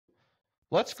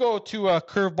let's go to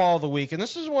Curveball of the Week. And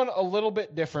this is one a little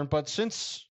bit different, but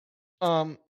since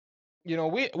we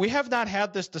have not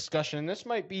had this discussion, this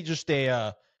might be just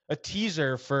a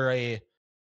teaser for a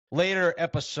later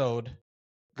episode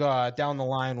down the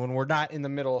line when we're not in the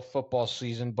middle of football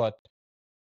season. But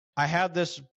I had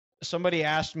this, somebody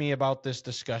asked me about this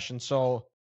discussion, so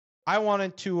I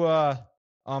wanted to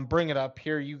bring it up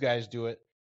here. You guys do it.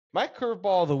 My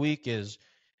Curveball of the Week is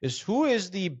who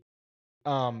is the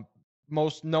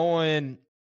most known,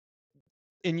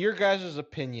 in your guys'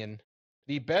 opinion,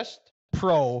 the best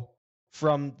pro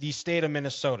from the state of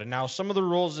Minnesota. Now, some of the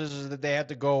rules is that they have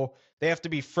to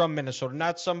be from Minnesota,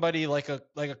 not somebody like a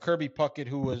Kirby Puckett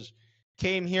who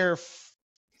came here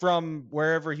from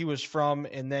wherever he was from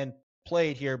and then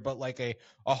played here, but like a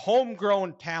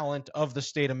homegrown talent of the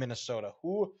state of Minnesota.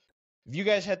 Who, if you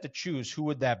guys had to choose, who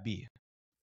would that be?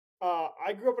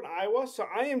 I grew up in Iowa, so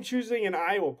I am choosing an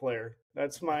Iowa player.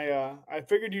 That's my. I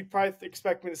figured you'd probably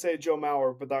expect me to say Joe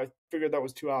Mauer, but I figured that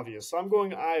was too obvious. So I'm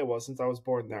going Iowa since I was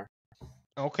born there.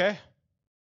 Okay.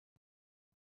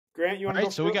 Grant, you want to go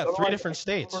first? So we got three different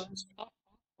states.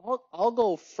 I'll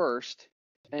go first.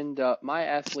 And my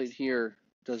athlete here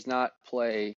does not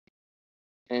play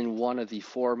in one of the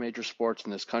 4 major sports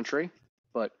in this country,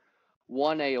 but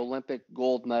won a Olympic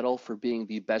gold medal for being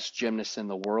the best gymnast in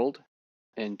the world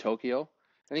in Tokyo.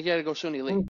 I think you had to go Suni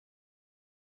Lee.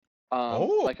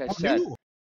 Like I said,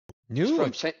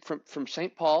 from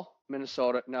St. Paul,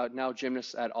 Minnesota. Now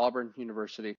gymnast at Auburn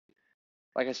University.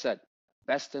 Like I said,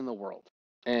 best in the world,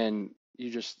 and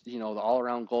you just the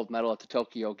all-around gold medal at the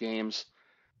Tokyo Games.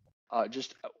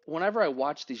 Just whenever I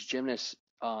watch these gymnasts,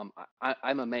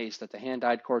 I'm amazed at the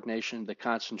hand-eye coordination, the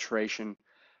concentration,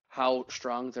 how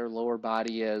strong their lower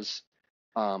body is,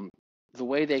 the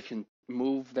way they can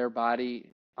move their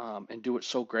body and do it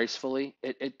so gracefully.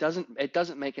 It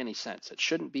doesn't make any sense. It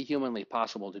shouldn't be humanly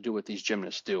possible to do what these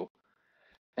gymnasts do.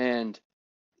 And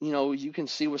you can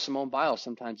see with Simone Biles,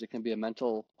 sometimes it can be a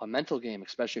mental game,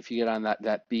 especially if you get on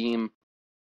that beam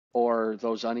or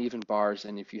those uneven bars,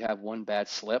 and if you have one bad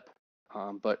slip.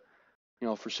 But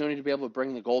for Suni to be able to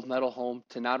bring the gold medal home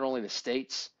to not only the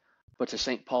States, but to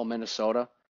St. Paul, Minnesota,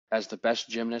 as the best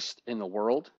gymnast in the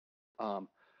world.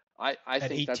 I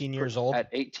think at 18 years old. At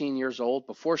 18 years old,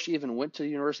 before she even went to the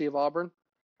University of Auburn,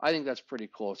 I think that's pretty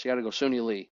cool. So you got to go Suni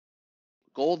Lee,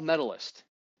 gold medalist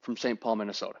from St. Paul,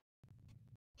 Minnesota.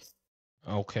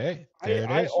 Okay,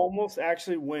 I almost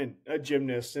actually went a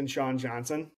gymnast in Shawn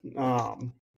Johnson.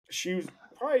 She was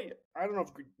probably, I don't know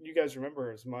if you guys remember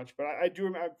her as much, but I do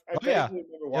remember. I remember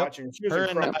watching. She was her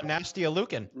incredible. and Nastia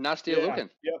Lukin.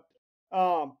 Yep.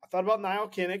 I thought about Niall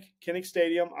Kinnick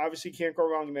Stadium. Obviously, can't go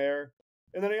wrong there.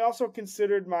 And then I also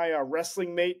considered my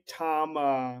wrestling mate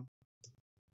Tom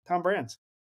Brands.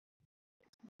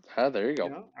 There you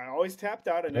go. I always tapped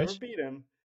out. I never beat him,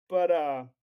 but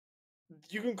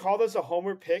you can call this a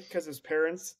homer pick because his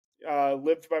parents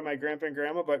lived by my grandpa and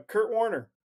grandma. But Kurt Warner,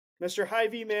 Mr.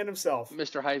 Hy-Vee man himself,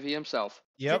 Mr. Hy-Vee himself.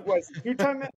 Yep. He was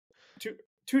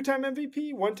two-time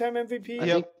MVP, one-time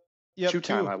MVP. Yep.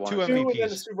 Two-time. I won. 2 MVPs. 2 and then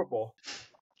the Super Bowl.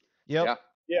 Yep.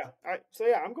 Yeah.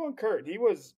 I'm going Kurt. He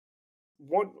was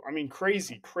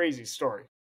crazy story.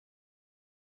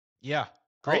 Yeah.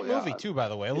 Great movie too, by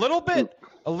the way. A little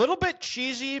bit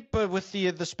cheesy, but with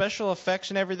the special effects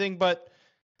and everything, but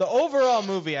the overall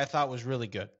movie I thought was really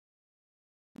good.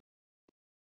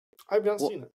 I've not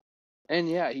seen it. And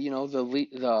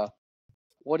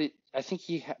I think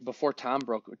he before Tom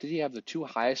broke, did he have the 2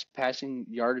 highest passing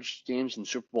yardage games in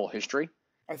Super Bowl history?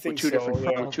 I think with two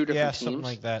different teams. Something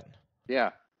like that.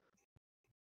 Yeah.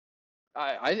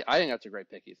 I think that's a great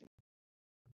pick, Ethan.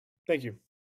 Thank you.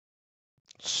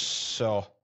 So,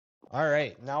 all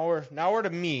right, now we're to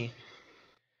me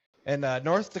and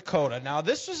North Dakota. Now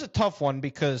this is a tough one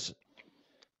because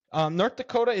North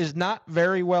Dakota is not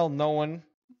very well known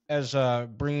as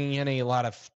bringing in a lot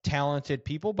of talented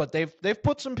people, but they've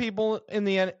put some people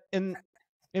in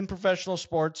professional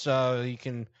sports. You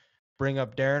can bring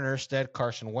up Darren Erstead,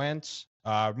 Carson Wentz,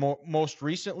 most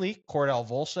recently Cordell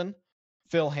Volson,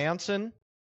 Phil Hansen.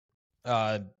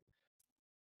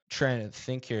 Trying to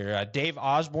think here. Dave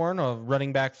Osborne, a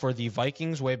running back for the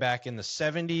Vikings way back in the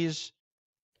 70s.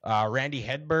 Randy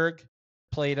Hedberg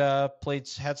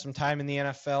had some time in the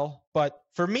NFL. But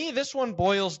for me, this one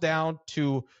boils down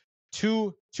to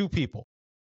two people.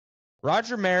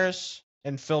 Roger Maris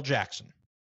and Phil Jackson.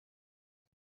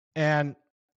 And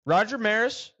Roger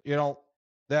Maris,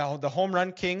 the home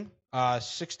run king,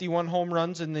 61 home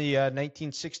runs in the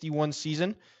 1961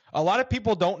 season. A lot of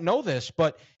people don't know this,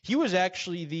 but he was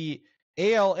actually the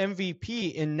AL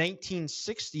MVP in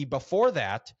 1960 before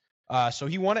that. So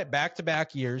he won it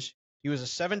back-to-back years. He was a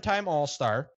 7-time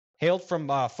All-Star, hailed from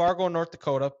Fargo, North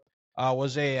Dakota,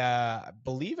 was I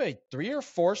believe, a 3 or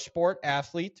 4 sport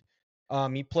athlete.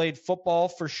 He played football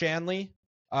for Shanley,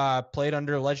 played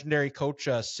under legendary coach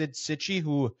Sid Sitchie,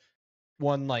 who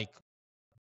won like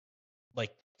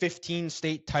 15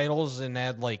 state titles and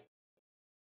had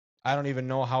I don't even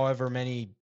know however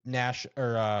many state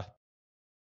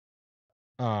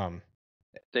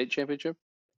championship.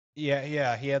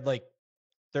 Yeah, he had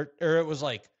it was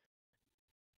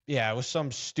it was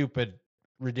some stupid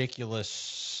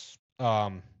ridiculous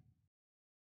number,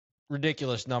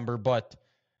 but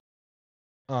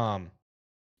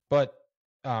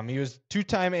he was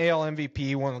 2-time AL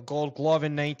MVP, won the Gold Glove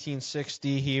in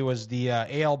 1960. He was the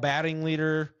AL batting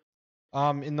leader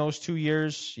in those 2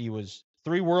 years. He was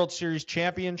 3 World Series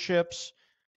championships.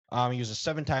 He was a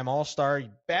 7-time All-Star. He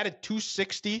batted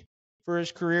 .260 for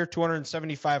his career,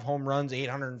 275 home runs,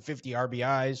 850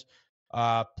 RBIs.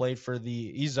 Played for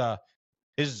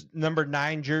his number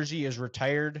 9 jersey is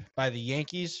retired by the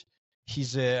Yankees.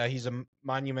 He's a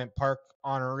Monument Park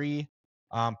honoree.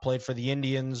 Played for the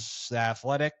Indians,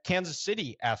 the Kansas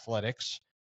City Athletics,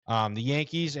 the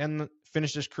Yankees, and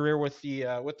finished his career with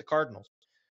the Cardinals.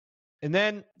 And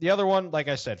then the other one, like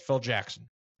I said, Phil Jackson,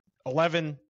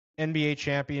 11 NBA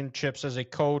championships as a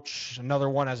coach, another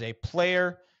one as a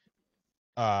player.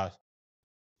 That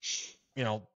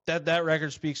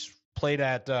record speaks.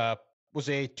 Was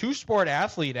a 2-sport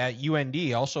athlete at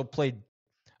UND. Also played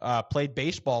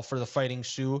baseball for the Fighting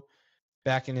Sioux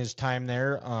back in his time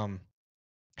there.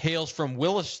 Hails from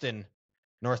Williston,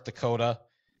 North Dakota.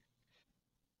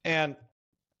 And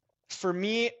for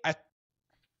me, I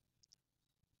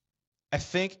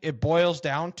think it boils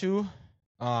down to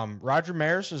Roger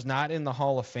Maris is not in the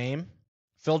Hall of Fame.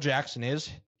 Phil Jackson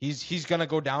is. He's going to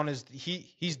go down as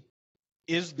he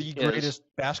is the greatest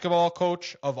basketball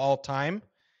coach of all time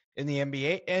in the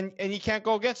NBA, and you can't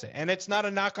go against it. And it's not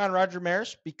a knock on Roger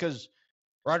Maris, because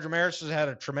Roger Maris has had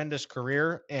a tremendous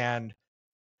career, and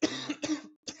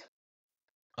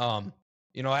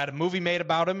had a movie made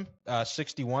about him,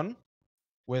 61,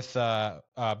 with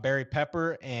Barry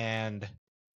Pepper, and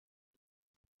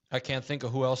I can't think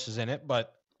of who else is in it,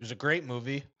 but it was a great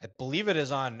movie. I believe it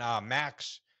is on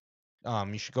Max.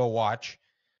 You should go watch.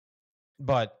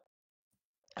 But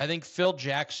I think Phil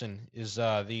Jackson is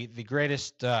the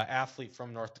greatest athlete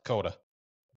from North Dakota.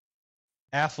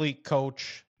 Athlete,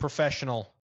 coach,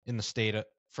 professional in the state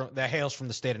that hails from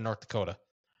the state of North Dakota.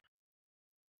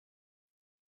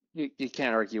 You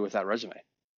can't argue with that resume.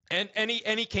 And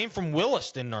he came from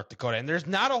Williston, North Dakota, and there's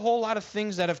not a whole lot of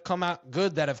things that have come out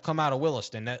of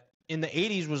Williston. That in the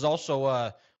 80s was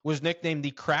also was nicknamed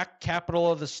the crack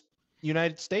capital of the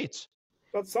United States.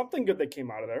 That's something good that came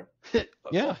out of there.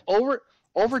 Yeah,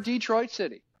 over Detroit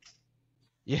City.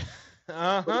 Yeah,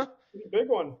 uh-huh. Big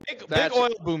one. Big oil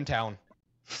boom town.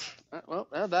 Well,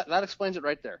 that explains it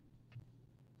right there.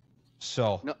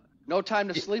 So no time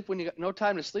to sleep when you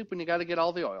got to get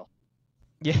all the oil.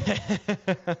 Yeah,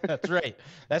 that's right.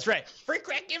 That's right. Free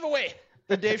crack giveaway.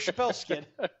 The Dave Chappelle skit.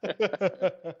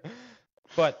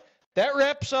 But that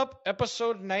wraps up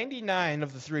episode 99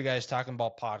 of the Three Guys Talking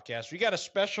Ball podcast. We got a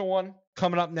special one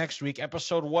coming up next week,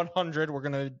 episode 100. We're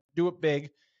gonna do it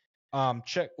big.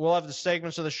 We'll have the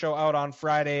segments of the show out on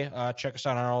Friday. Check us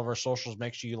out on all of our socials.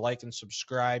 Make sure you like and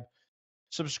subscribe.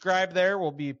 Subscribe there.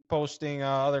 We'll be posting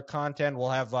other content.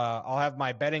 I'll have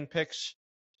my betting picks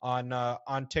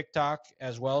on TikTok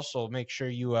as well. So make sure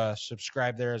you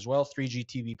subscribe there as well.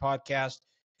 3GTV Podcast.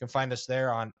 You can find us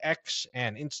there on X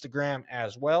and Instagram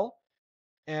as well.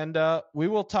 And we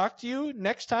will talk to you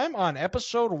next time on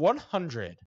episode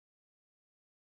 100.